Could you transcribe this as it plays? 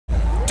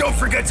don't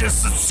forget to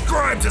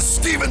subscribe to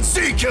Steven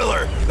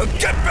Seakiller. Now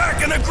get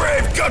back in the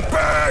grave,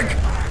 gutbag!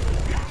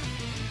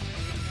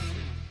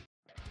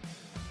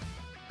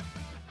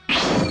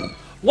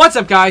 What's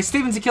up, guys?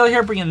 Steven Seakiller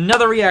here, bringing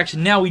another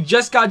reaction. Now, we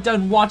just got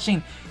done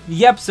watching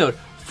the episode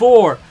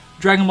for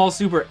Dragon Ball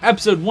Super,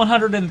 episode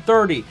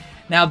 130.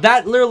 Now,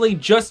 that literally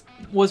just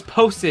was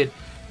posted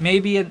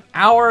maybe an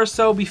hour or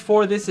so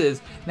before this is.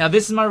 Now,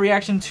 this is my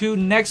reaction to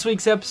next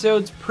week's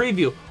episode's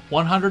preview,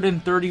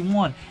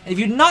 131. And if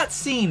you've not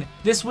seen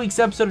this week's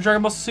episode of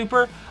Dragon Ball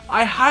Super,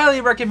 I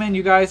highly recommend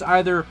you guys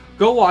either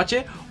go watch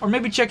it or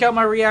maybe check out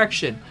my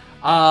reaction.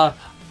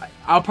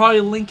 I'll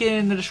probably link it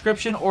in the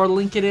description or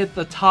link it at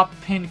the top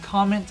pinned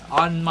comment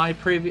on my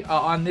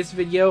on this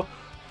video.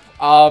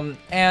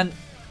 And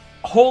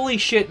holy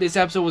shit, this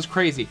episode was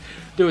crazy.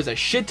 There was a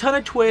shit ton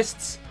of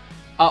twists,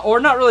 or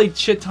not really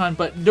shit ton,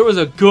 but there was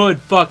a good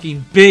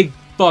fucking big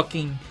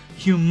fucking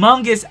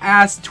humongous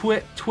ass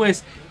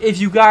twist, if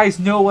you guys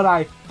know what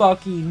I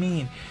fucking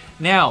mean.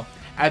 Now,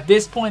 at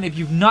this point, if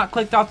you've not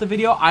clicked off the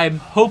video, I'm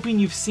hoping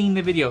you've seen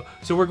the video.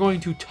 So we're going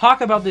to talk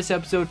about this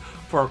episode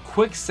for a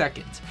quick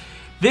second.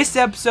 This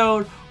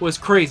episode was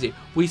crazy.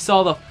 We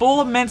saw the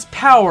full immense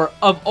power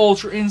of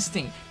Ultra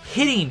Instinct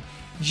hitting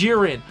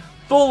Jiren.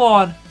 Full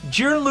on,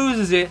 Jiren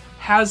loses it,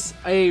 has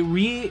a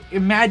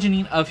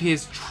reimagining of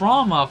his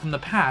trauma from the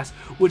past,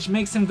 which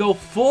makes him go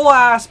full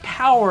ass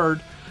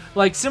powered,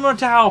 like similar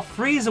to how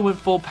Frieza went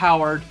full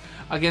powered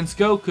against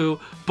Goku,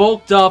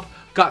 bulked up,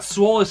 got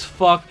swole as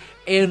fuck,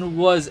 and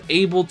was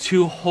able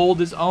to hold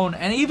his own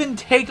and even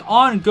take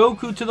on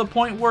Goku to the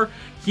point where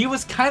he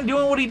was kind of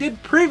doing what he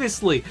did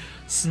previously,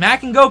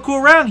 smacking Goku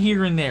around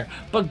here and there.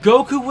 But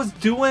Goku was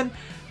doing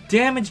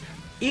damage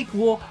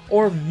equal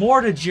or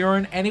more to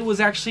Jiren, and it was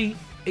actually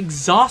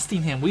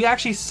exhausting him. We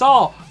actually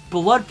saw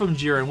blood from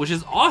Jiren, which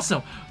is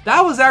awesome.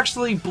 That was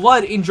actually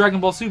blood in Dragon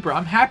Ball Super.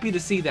 I'm happy to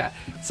see that.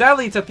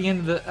 Sadly, it's at the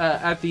end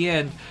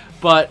of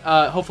but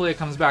hopefully it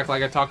comes back,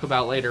 like I talked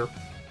about later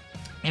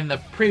in the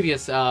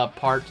previous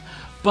part.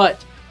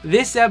 But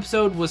this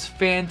episode was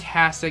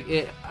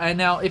fantastic. And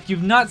now, if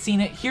you've not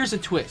seen it, here's a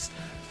twist.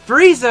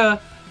 Frieza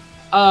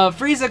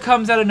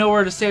comes out of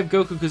nowhere to save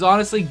Goku, because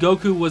honestly,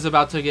 Goku was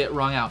about to get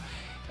wrung out.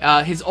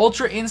 His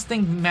Ultra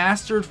Instinct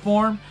mastered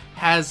form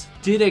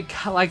did a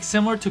like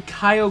similar to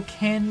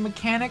Kaioken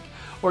mechanic,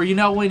 or you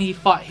know when he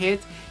fought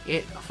Hit,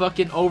 it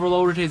fucking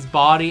overloaded his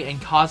body and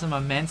caused him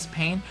immense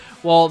pain.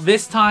 Well,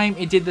 this time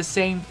it did the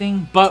same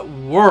thing, but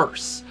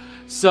worse.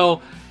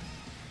 So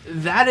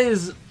that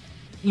is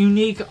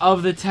unique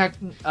of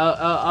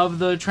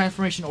the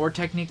transformation or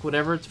technique,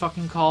 whatever it's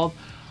fucking called.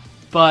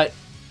 But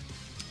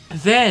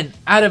then,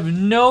 out of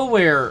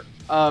nowhere,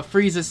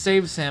 Frieza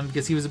saves him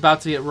because he was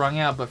about to get wrung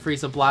out, but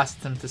Frieza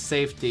blasts him to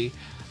safety.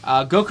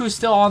 Goku's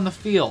still on the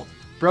field,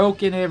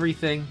 broken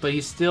everything, but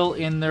he's still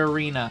in the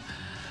arena.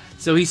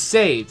 So he's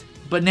saved.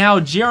 But now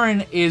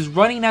Jiren is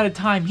running out of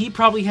time. He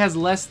probably has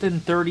less than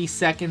 30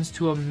 seconds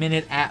to a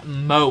minute at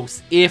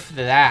most, if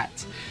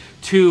that,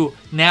 to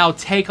now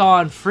take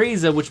on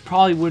Frieza, which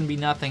probably wouldn't be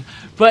nothing.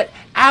 But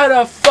out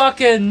of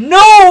fucking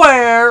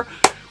nowhere,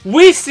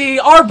 we see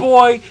our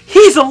boy,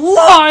 he's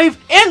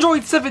alive!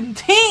 Android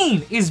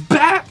 17 is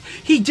back!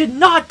 He did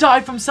not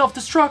die from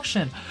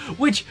self-destruction,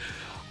 which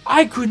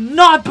I could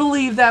not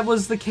believe that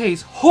was the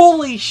case.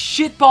 Holy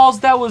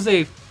shitballs, that was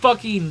a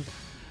fucking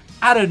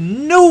out of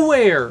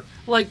nowhere.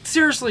 Like,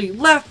 seriously,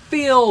 left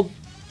field.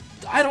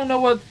 I don't know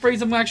what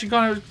phrase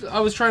I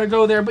was trying to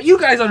go there, but you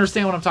guys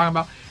understand what I'm talking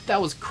about. That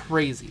was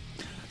crazy.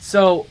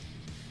 So,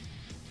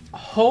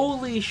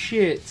 holy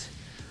shit,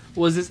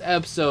 was this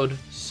episode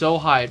so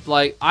hyped.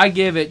 Like, I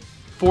give it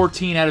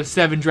 14 out of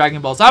 7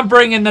 Dragon Balls. I'm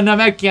bringing the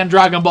Namekian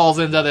Dragon Balls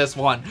into this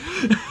one.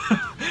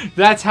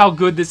 That's how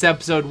good this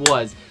episode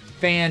was.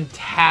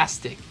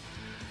 Fantastic.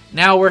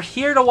 Now, we're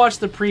here to watch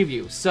the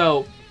preview.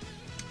 So,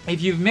 if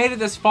you've made it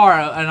this far,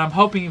 and I'm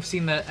hoping you've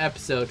seen the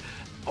episode,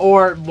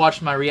 or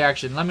watched my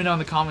reaction, let me know in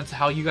the comments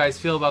how you guys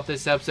feel about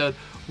this episode.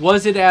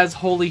 Was it as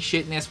holy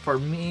shitness for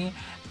me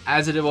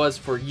as it was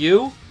for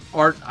you?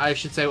 Or I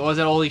should say, was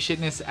it holy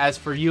shitness as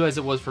for you as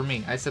it was for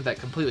me? I said that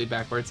completely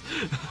backwards.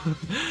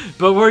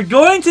 But we're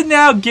going to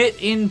now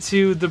get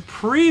into the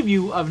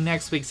preview of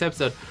next week's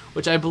episode,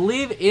 which I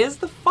believe is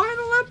the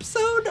final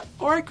episode,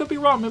 or I could be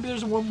wrong. Maybe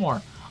there's one more.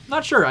 I'm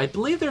not sure. I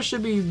believe there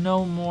should be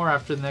no more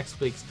after the next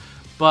week's.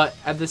 But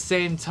at the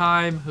same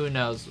time, who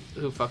knows?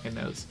 Who fucking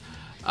knows?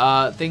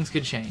 Things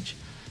could change.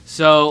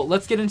 So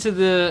let's get into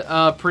the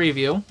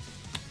preview.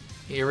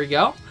 Here we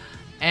go.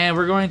 And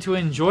we're going to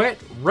enjoy it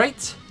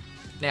right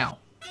now.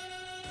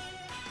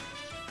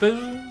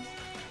 Boom.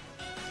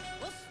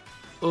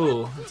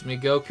 Ooh, that's me,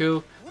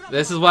 Goku.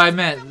 This is what I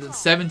meant.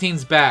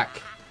 17's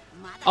back.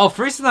 Oh,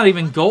 Frieza's not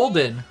even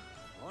golden.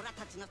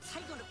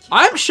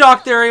 I'm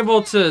shocked they're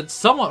able to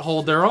somewhat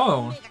hold their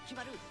own.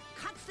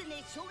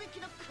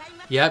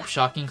 Yep,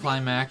 shocking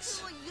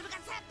climax.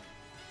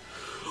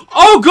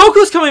 Oh,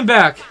 Goku's coming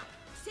back!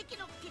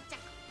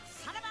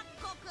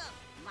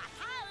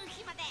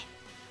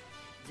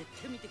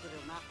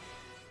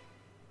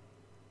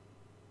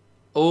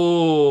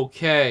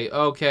 Okay,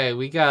 okay,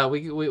 we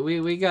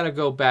gotta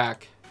go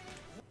back.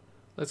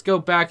 Let's go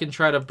back and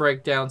try to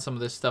break down some of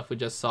this stuff we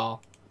just saw.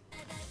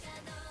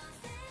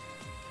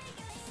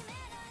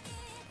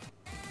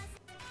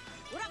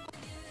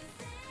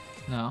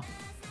 No.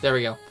 There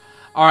we go.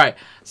 Alright,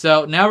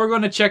 so now we're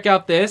going to check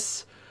out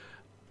this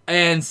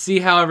and see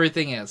how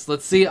everything is.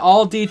 Let's see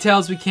all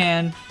details we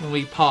can when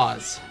we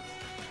pause.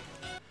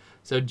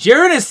 So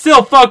Jiren is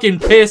still fucking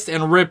pissed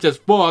and ripped as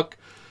fuck.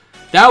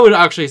 That would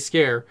actually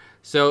scare.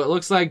 So it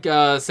looks like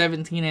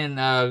 17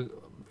 and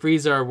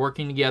Frieza are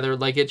working together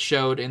like it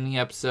showed in the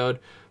episode,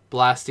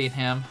 blasting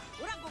him.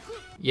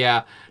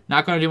 Yeah,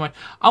 not going to do much.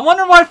 I'm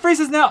wondering why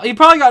Frieza's now... He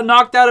probably got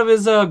knocked out of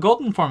his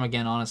golden form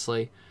again,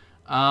 honestly.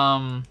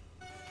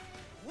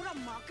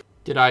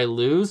 Did I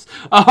lose?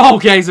 Oh,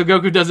 okay, so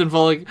Goku doesn't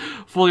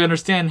fully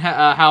understand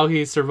how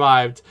he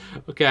survived.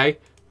 Okay.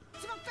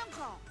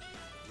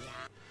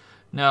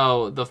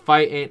 No, the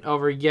fight ain't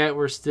over yet.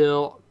 We're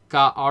still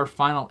got our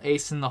final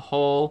ace in the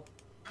hole.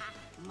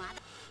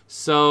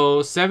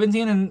 So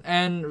 17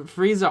 and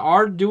Frieza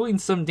are doing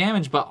some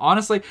damage, but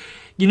honestly,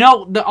 you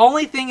know, the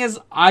only thing is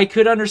I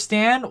could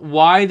understand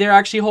why they're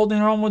actually holding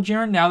their own with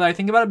Jiren now that I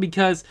think about it,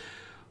 because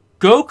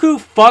Goku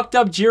fucked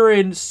up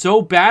Jiren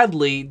so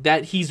badly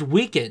that he's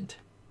weakened.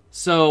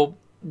 So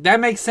that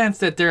makes sense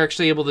that they're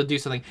actually able to do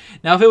something.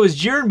 Now, if it was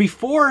Jiren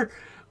before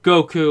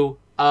Goku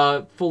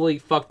fully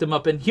fucked him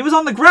up and he was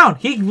on the ground,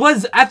 he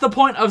was at the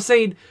point of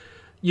saying,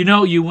 you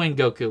know, you win,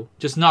 Goku.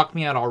 Just knock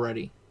me out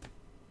already.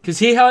 Because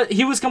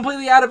he was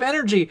completely out of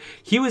energy.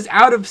 He was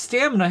out of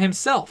stamina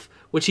himself,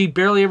 which he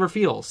barely ever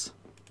feels.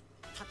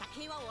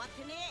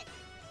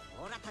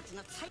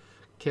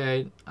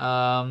 Okay,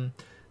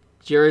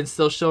 Jiren's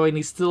still showing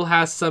he still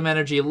has some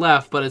energy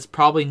left, but it's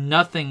probably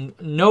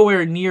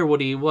nowhere near what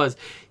he was.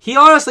 He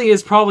honestly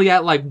is probably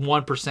at like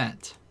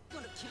 1%.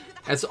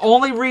 That's the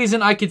only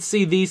reason I could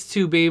see these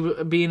two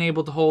being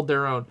able to hold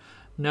their own.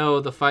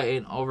 No, the fight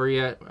ain't over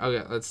yet.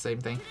 Okay, that's the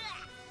same thing.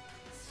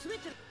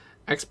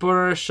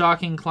 Exporter,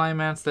 shocking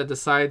climax that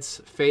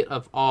decides fate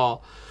of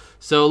all.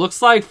 So it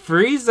looks like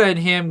Frieza and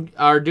him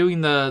are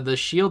doing the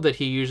shield that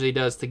he usually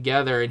does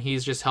together, and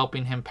he's just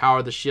helping him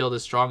power the shield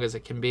as strong as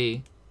it can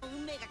be.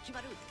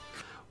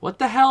 What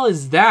the hell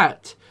is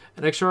that?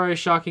 An extraordinary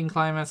shocking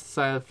climax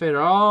decide the fate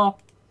of all.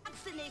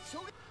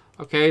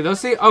 Okay,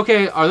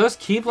 are those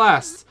ki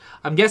blasts?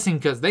 I'm guessing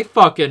because they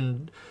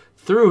fucking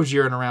threw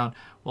Jiren around.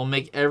 Will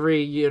make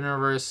every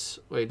universe...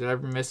 Wait, did I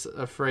miss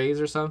a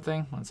phrase or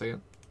something? 1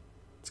 second.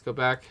 Let's go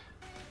back.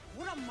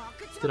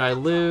 Did I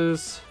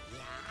lose?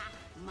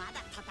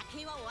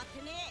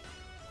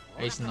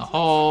 Ace in the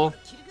hole.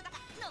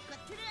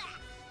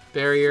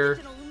 Barrier.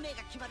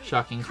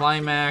 Shocking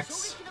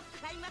climax.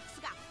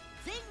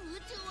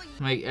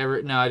 Make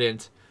every... No, I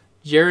didn't.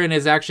 Jiren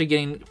is actually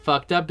getting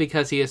fucked up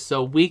because he is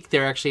so weak.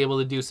 They're actually able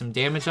to do some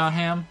damage on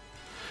him.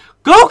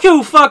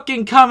 Goku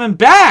fucking coming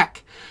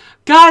back!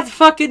 God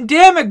fucking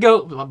damn it,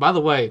 By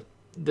the way,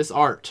 this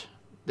art,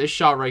 this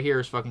shot right here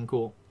is fucking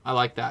cool. I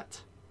like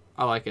that.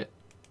 I like it.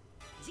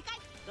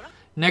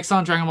 Next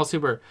on Dragon Ball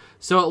Super.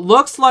 So it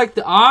looks like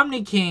the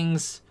Omni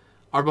Kings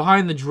are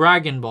behind the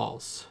Dragon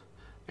Balls.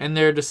 And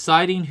they're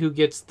deciding who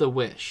gets the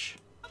wish.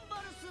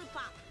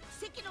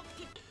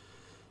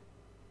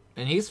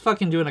 And he's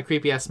fucking doing a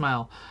creepy ass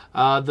smile.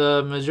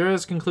 The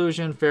Majura's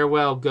conclusion,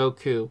 farewell,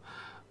 Goku.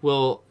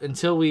 Will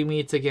until we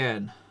meet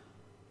again.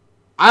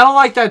 I don't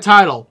like that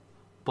title,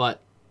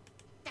 but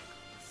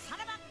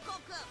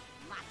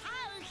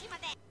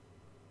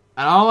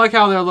I don't like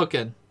how they're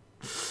looking.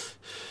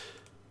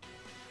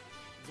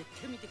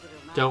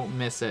 Don't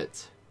miss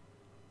it.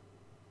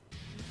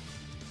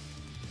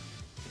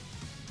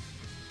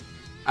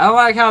 I don't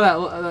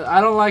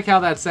like how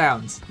that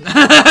sounds.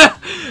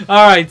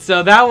 All right,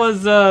 so that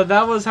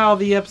was how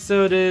the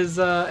episode is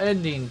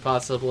ending,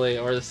 possibly,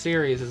 or the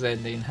series is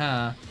ending,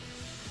 huh?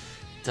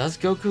 Does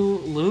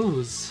Goku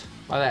lose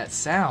by that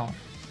sound?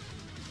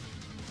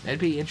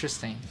 That'd be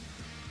interesting.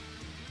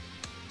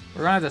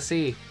 We're gonna have to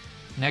see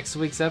next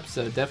week's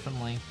episode,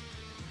 definitely.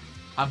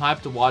 I'm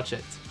hyped to watch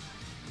it.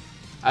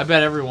 I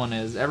bet everyone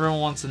is. Everyone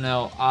wants to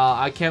know.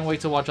 I can't wait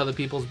to watch other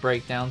people's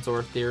breakdowns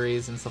or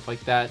theories and stuff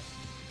like that.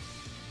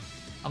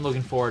 I'm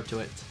looking forward to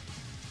it.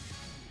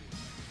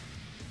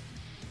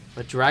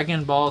 But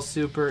Dragon Ball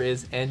Super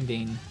is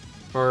ending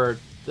for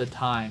the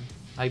time.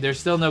 Like, there's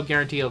still no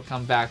guarantee it'll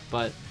come back,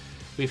 but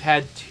we've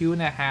had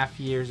 2.5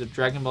 years of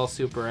Dragon Ball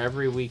Super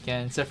every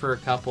weekend, except for a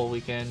couple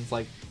weekends,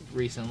 like,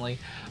 recently.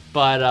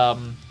 But,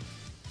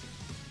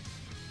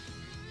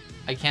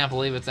 I can't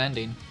believe it's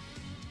ending.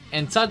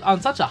 And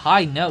on such a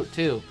high note,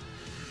 too.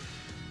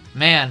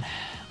 Man,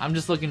 I'm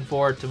just looking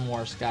forward to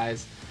more,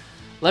 guys.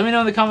 Let me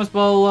know in the comments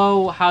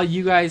below how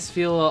you guys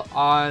feel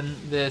on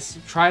this.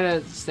 Try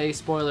to stay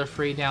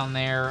spoiler-free down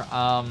there.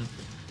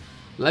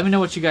 Let me know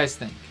what you guys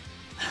think.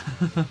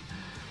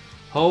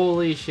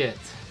 Holy shit.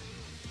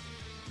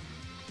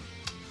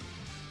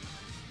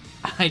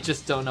 I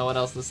just don't know what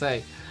else to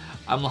say.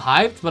 I'm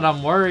hyped, but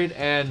I'm worried,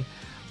 and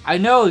I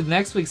know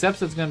next week's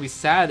episode's gonna be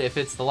sad if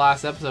it's the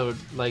last episode.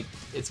 Like,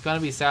 it's gonna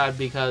be sad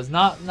because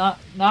not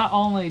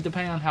only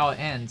depending on how it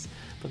ends,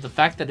 but the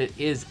fact that it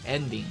is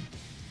ending,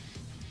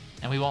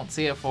 and we won't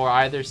see it for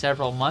either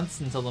several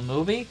months until the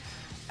movie,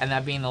 and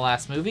that being the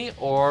last movie,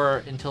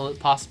 or until it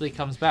possibly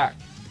comes back.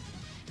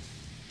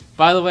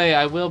 By the way,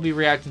 I will be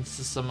reacting to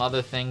some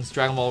other things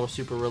Dragon Ball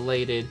Super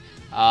related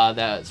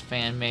that's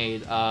fan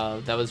made,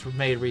 that was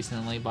made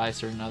recently by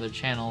certain other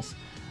channels.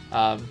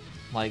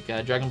 Like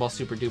Dragon Ball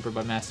Super Duper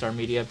by Mastar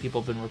Media.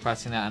 People have been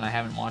requesting that, and I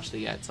haven't watched it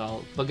yet, so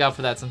I'll look out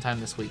for that sometime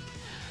this week.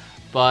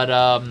 But,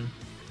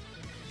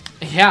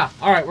 yeah.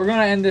 Alright, we're going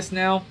to end this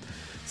now.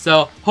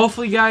 So,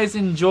 hopefully you guys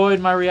enjoyed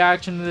my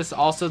reaction to this,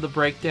 also the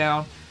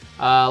breakdown.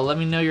 Let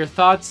me know your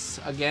thoughts,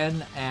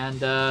 again, and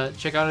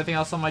check out anything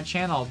else on my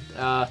channel.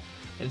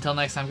 Until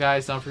next time,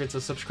 guys, don't forget to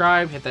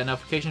subscribe, hit that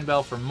notification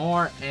bell for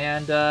more,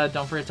 and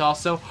don't forget to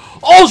also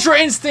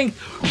Ultra Instinct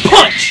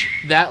punch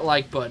that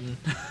like button.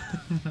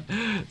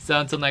 So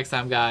until next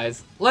time,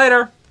 guys,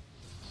 later!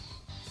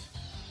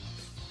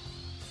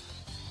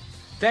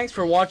 Thanks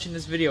for watching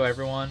this video,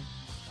 everyone.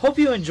 Hope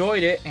you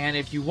enjoyed it, and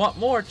if you want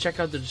more, check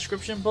out the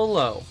description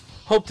below.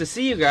 Hope to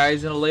see you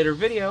guys in a later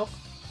video.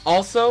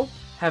 Also,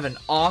 have an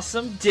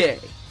awesome day!